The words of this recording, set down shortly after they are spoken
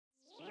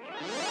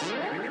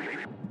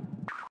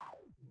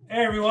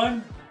Hey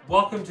everyone,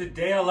 welcome to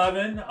day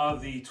 11 of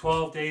the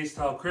 12 days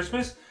till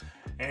Christmas,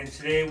 and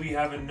today we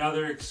have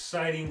another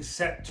exciting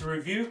set to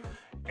review,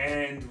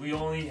 and we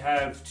only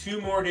have 2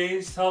 more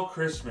days till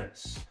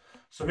Christmas.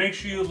 So make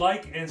sure you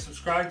like and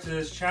subscribe to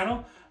this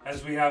channel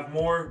as we have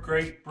more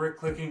great brick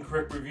clicking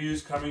quick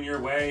reviews coming your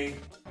way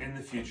in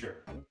the future.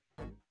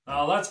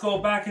 Now let's go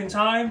back in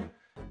time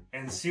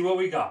and see what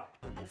we got.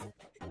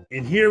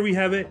 And here we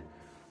have it.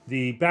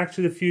 The Back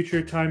to the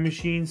Future Time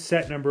Machine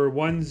set number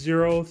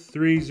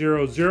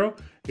 10300.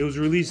 It was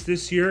released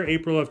this year,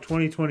 April of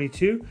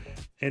 2022,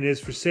 and is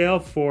for sale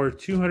for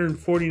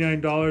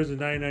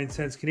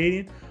 $249.99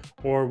 Canadian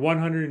or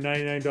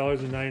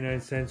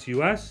 $199.99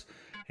 US,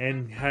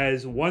 and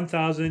has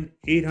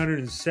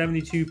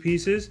 1,872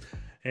 pieces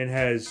and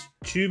has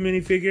 2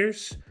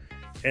 minifigures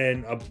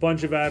and a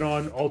bunch of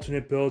add-on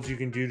alternate builds you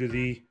can do to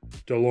the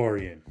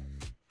DeLorean.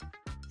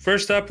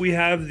 First up, we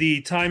have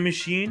the Time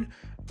Machine,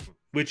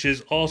 which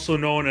is also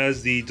known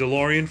as the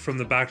DeLorean from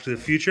the Back to the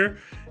Future.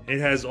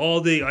 It has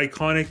all the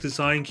iconic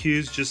design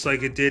cues just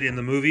like it did in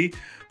the movie,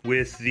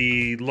 with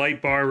the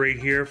light bar right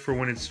here for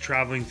when it's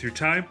traveling through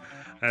time,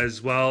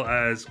 as well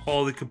as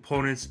all the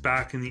components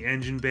back in the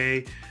engine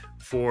bay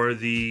for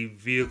the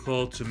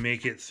vehicle to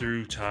make it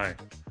through time.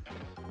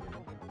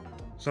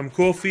 Some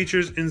cool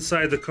features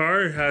inside the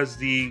car. It has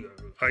the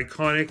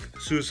iconic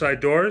suicide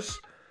doors,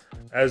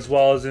 as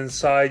well as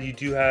inside you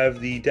do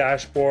have the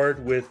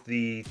dashboard with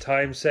the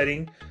time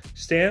setting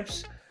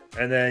stamps,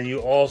 and then you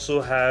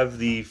also have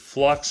the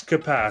flux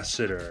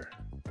capacitor.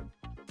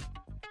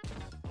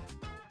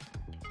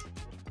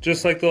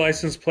 Just like the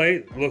license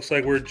plate, looks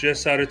like we're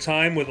just out of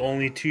time with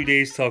only 2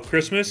 days till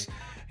Christmas,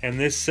 and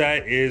this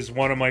set is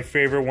one of my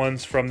favorite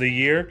ones from the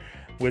year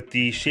with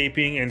the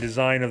shaping and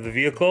design of the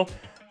vehicle.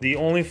 The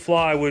only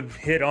flaw I would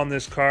hit on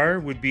this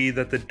car would be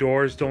that the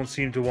doors don't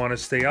seem to want to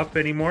stay up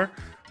anymore.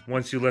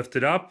 Once you lift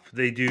it up,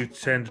 they do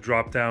tend to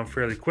drop down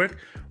fairly quick.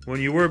 When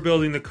you were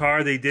building the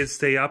car, they did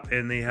stay up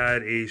and they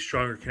had a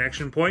stronger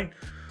connection point,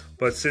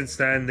 but since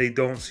then they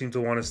don't seem to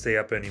want to stay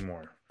up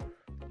anymore.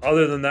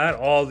 Other than that,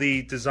 all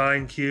the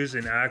design cues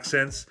and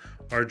accents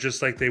are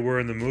just like they were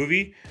in the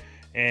movie,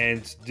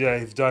 and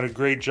they've done a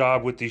great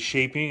job with the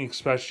shaping,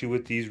 especially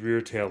with these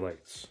rear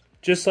taillights.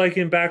 Just like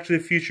in Back to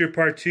the Future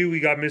Part 2, we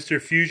got Mr.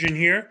 Fusion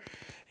here,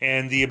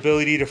 and the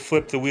ability to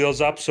flip the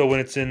wheels up, so when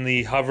it's in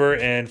the hover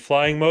and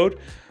flying mode,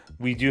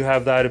 we do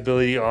have that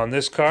ability on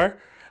this car.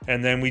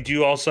 And then we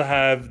do also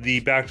have the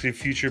Back to the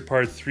Future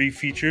Part 3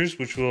 features,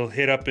 which we'll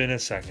hit up in a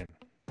second.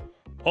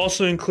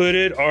 Also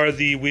included are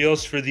the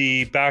wheels for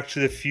the Back to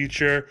the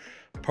Future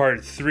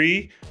Part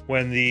 3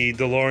 when the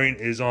DeLorean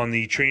is on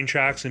the train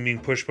tracks and being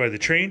pushed by the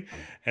train.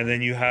 And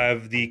then you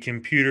have the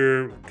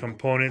computer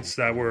components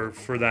that were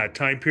for that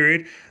time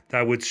period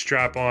that would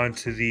strap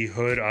onto the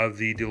hood of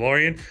the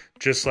DeLorean,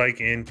 just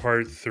like in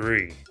Part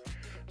 3.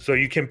 So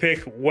you can pick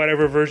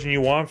whatever version you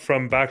want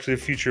from Back to the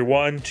Future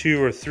 1,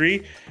 2, or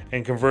 3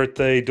 and convert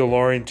the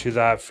DeLorean to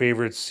that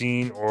favorite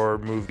scene or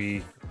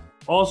movie.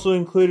 Also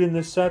included in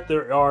this set,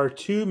 there are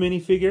 2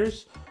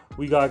 minifigures.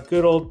 We got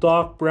good old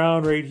Doc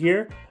Brown right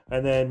here,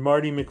 and then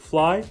Marty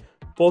McFly.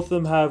 Both of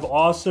them have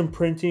awesome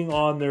printing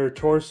on their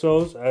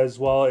torsos, as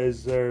well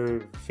as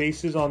their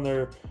faces on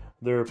their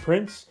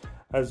prints.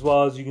 As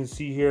well as you can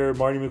see here,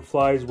 Marty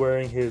McFly is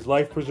wearing his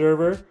life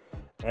preserver,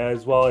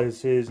 as well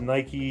as his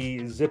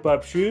Nike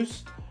zip-up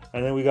shoes.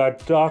 And then we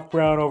got Doc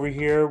Brown over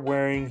here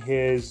wearing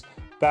his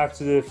Back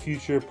to the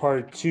Future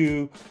Part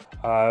 2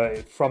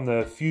 from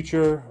the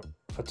future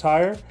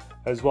attire,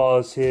 as well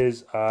as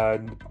his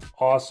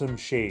awesome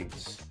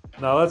shades.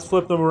 Now let's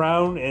flip them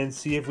around and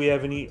see if we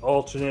have any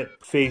alternate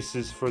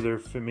faces for their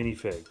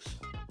minifigs.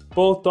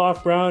 Both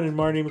Doc Brown and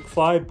Marty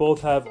McFly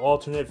both have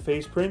alternate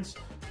face prints.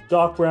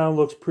 Doc Brown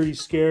looks pretty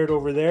scared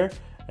over there,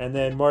 and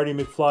then Marty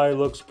McFly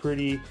looks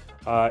pretty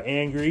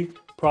angry,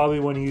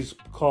 probably when he's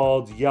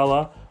called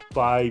Yella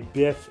by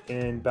Biff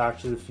in Back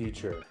to the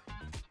Future.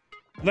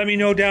 Let me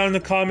know down in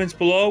the comments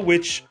below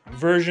which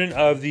version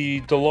of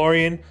the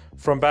DeLorean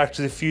from Back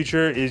to the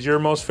Future is your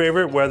most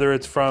favorite, whether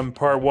it's from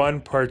Part 1,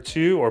 Part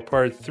 2, or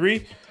Part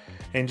 3.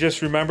 And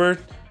just remember,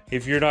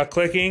 if you're not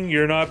clicking,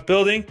 you're not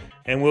building,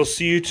 and we'll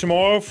see you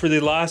tomorrow for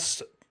the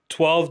last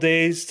 12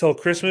 days till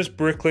Christmas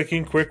brick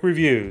clicking quick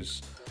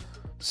reviews.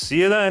 See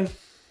you then.